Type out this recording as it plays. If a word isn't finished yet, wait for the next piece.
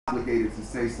obligated to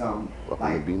say something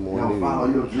like, Be More News.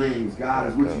 follow your dreams. God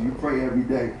is with you. You pray every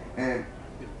day. And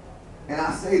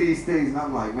I say these things, and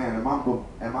I'm like, man, am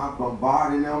I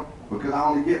bombarding them? Because I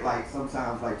only get like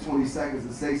sometimes like 20 seconds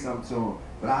to say something to them.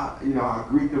 But I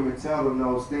greet them and tell them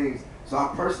those things. So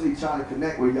I personally try to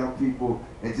connect with young people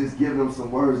and just give them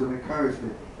some words of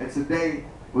encouragement. And today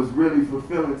was really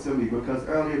fulfilling to me because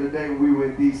earlier today when we were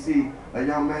in D.C., a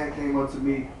young man came up to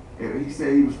me and he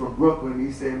said he was from Brooklyn.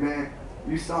 He said, man,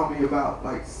 you saw me about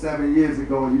like 7 years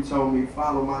ago and you told me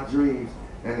follow my dreams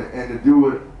and to do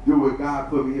what God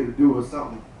put me here to do or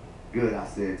something good, I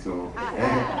said to him.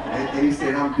 And he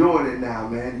said, I'm doing it now,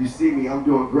 man. You see me, I'm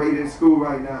doing great in school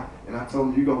right now. And I told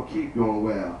him, you're going to keep doing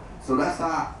well. So that's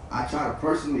how I try to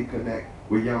personally connect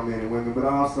with young men and women, but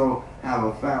I also have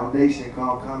a foundation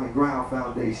called Common Ground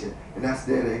Foundation, and that's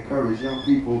there to encourage young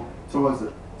people towards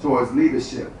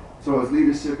leadership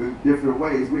in different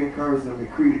ways. We encourage them in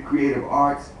creative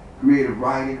arts, creative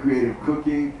writing, creative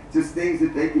cooking, just things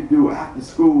that they can do after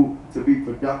school to be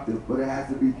productive, but it has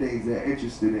to be things they're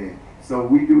interested in. So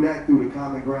we do that through the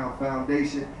Common Ground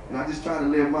Foundation, and I just try to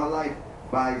live my life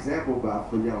by example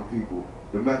for young people.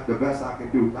 The best I can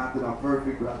do. Not that I'm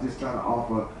perfect, but I just try to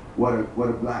offer what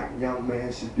a black young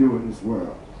man should do in this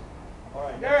world. All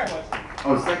right, next question.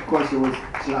 Oh, the second question was,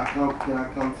 can I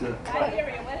come to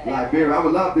Liberia? I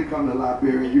would love to come to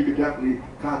Liberia. You could definitely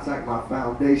contact my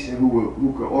foundation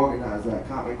who could organize that.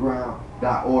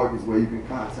 CommonGround.org is where you can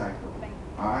contact them.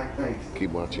 All right, thanks.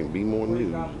 Keep watching Be More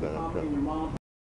News.